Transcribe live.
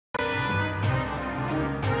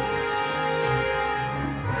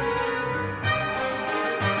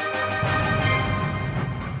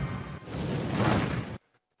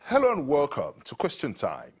Hello and welcome to Question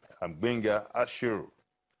Time. I'm Benga Ashiru.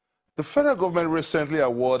 The federal government recently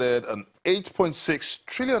awarded an 8.6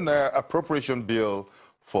 trillion naira appropriation bill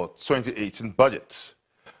for 2018 budget.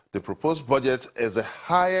 The proposed budget is the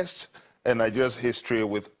highest in Nigeria's history,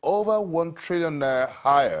 with over 1 trillion naira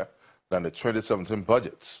higher than the 2017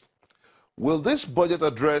 budget. Will this budget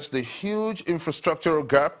address the huge infrastructural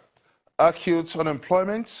gap, acute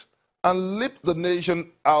unemployment, and lift the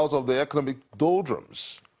nation out of the economic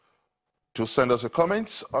doldrums? To send us a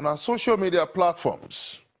comment on our social media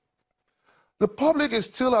platforms. The public is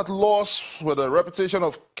still at loss with the reputation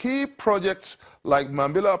of key projects like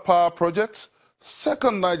Mambila Power Project,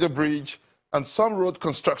 Second Niger Bridge, and some road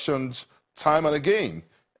constructions time and again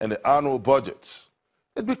in the annual budget.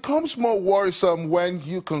 It becomes more worrisome when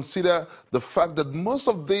you consider the fact that most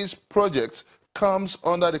of these projects comes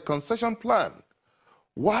under the concession plan.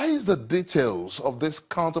 Why is the details of this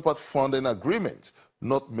counterpart funding agreement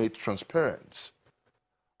not made transparent?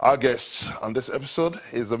 Our guest on this episode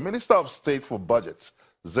is the Minister of State for Budget,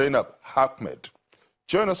 Zainab Ahmed.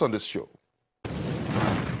 Join us on this show.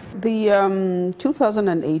 The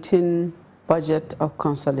 2018 budget of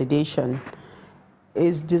consolidation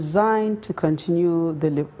is designed to continue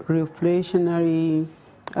the reflationary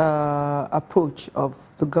approach of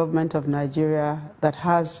the government of Nigeria that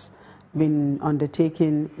has been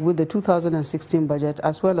undertaken with the 2016 budget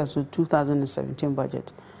as well as the 2017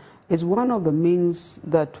 budget. It's one of the means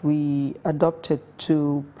that we adopted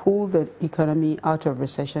to pull the economy out of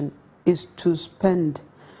recession is to spend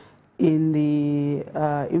in the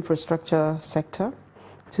infrastructure sector,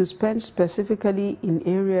 to spend specifically in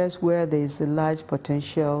areas where there is a large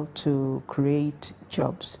potential to create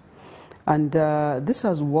jobs. And this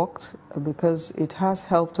has worked because it has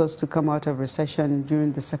helped us to come out of recession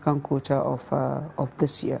during the second quarter of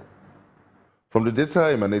this year. From the data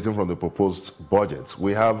emanating from the proposed budget,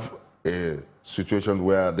 we have a situation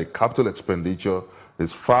where the capital expenditure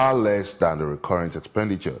is far less than the recurrent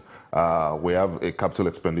expenditure. We have a capital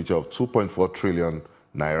expenditure of 2.4 trillion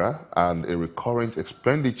naira and a recurrent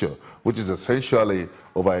expenditure, which is essentially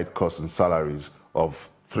overhead costs and salaries, of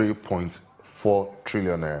 3.4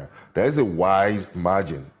 trillion naira. There is a wide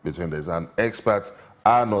margin between this, and experts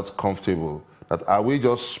are not comfortable that are we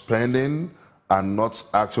just spending and not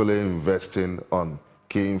actually investing on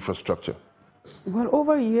key infrastructure? Well,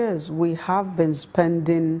 over years, we have been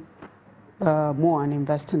spending more and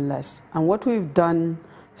investing less. And what we've done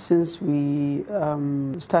since we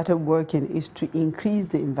started working is to increase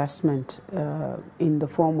the investment in the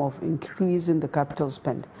form of increasing the capital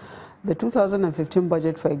spend. The 2015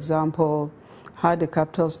 budget, for example, had a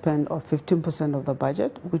capital spend of 15% of the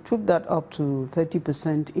budget. We took that up to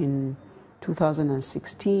 30% in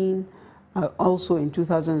 2016, also in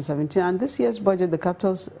 2017. And this year's budget, the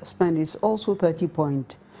capital spend is also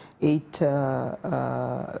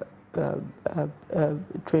 30.8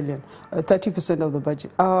 trillion, 30% of the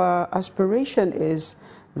budget. Our aspiration is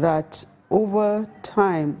that over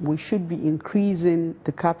time we should be increasing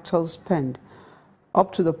the capital spend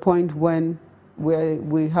up to the point where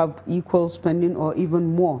we have equal spending or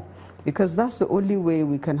even more, because that's the only way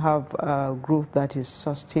we can have growth that is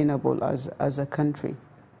sustainable as a country.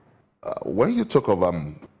 When you talk of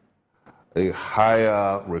a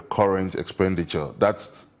higher recurrent expenditure, that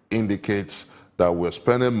indicates that we're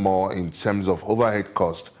spending more in terms of overhead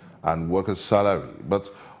cost and workers' salary. But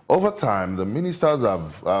over time, the ministers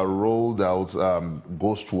have rolled out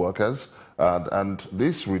ghost workers, and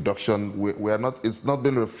this reduction, it's not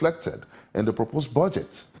been reflected in the proposed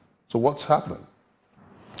budget. So what's happening?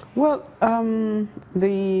 Well,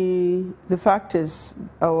 the fact is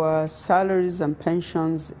our salaries and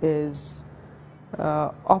pensions is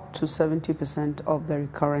up to 70% of the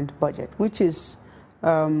recurrent budget, which is,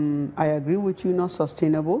 I agree with you, not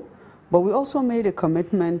sustainable. But we also made a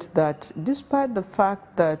commitment that despite the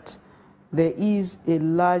fact that there is a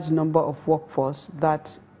large number of workforce,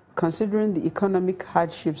 that considering the economic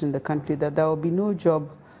hardships in the country, that there will be no job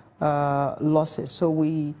losses. So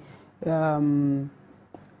we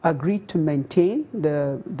agreed to maintain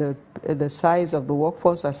the size of the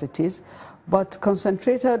workforce as it is, but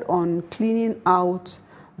concentrated on cleaning out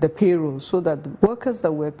the payroll so that the workers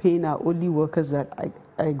that we're paying are only workers that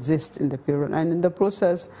exist in the payroll. And in the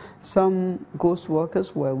process, some ghost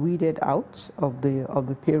workers were weeded out of the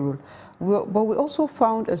payroll. But we also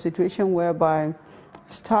found a situation whereby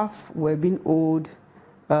staff were being owed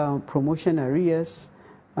promotion arrears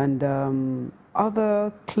and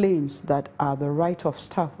other claims that are the right of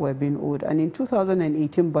staff were being owed. And in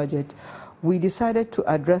 2018 budget, we decided to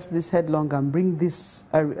address this headlong and bring this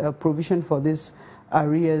provision for this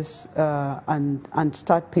arrears and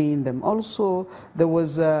start paying them. Also, there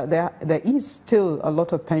is still a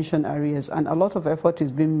lot of pension arrears, and a lot of effort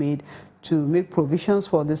is being made to make provisions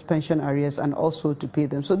for these pension arrears and also to pay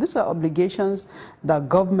them. So these are obligations that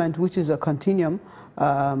government, which is a continuum,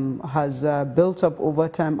 has built up over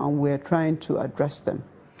time, and we're trying to address them.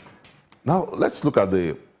 Now, let's look at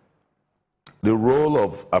the role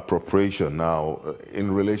of appropriation now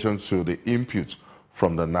in relation to the input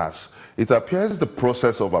from the NAS. It appears the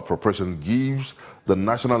process of appropriation gives the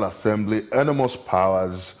National Assembly enormous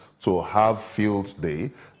powers to have field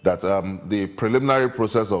day, that the preliminary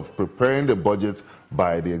process of preparing the budget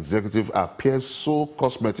by the executive appears so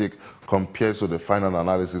cosmetic compared to the final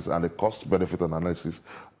analysis and the cost-benefit analysis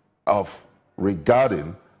of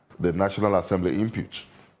regarding the National Assembly input.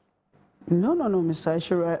 No, Mr.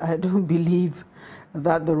 Aishiru, I don't believe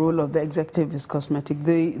that the role of the executive is cosmetic.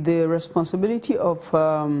 The responsibility of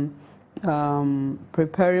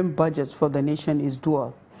preparing budgets for the nation is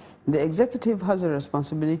dual. The executive has a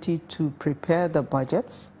responsibility to prepare the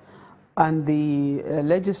budgets, and the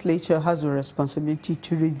legislature has a responsibility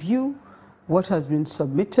to review what has been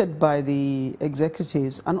submitted by the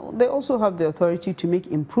executives, and they also have the authority to make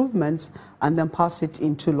improvements and then pass it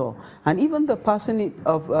into law. And even the passing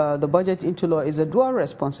of the budget into law is a dual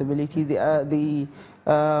responsibility. The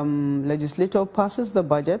legislator passes the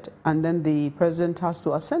budget, and then the president has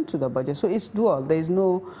to assent to the budget. So it's dual. There is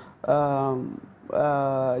no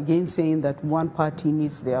gainsaying that one party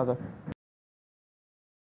needs the other.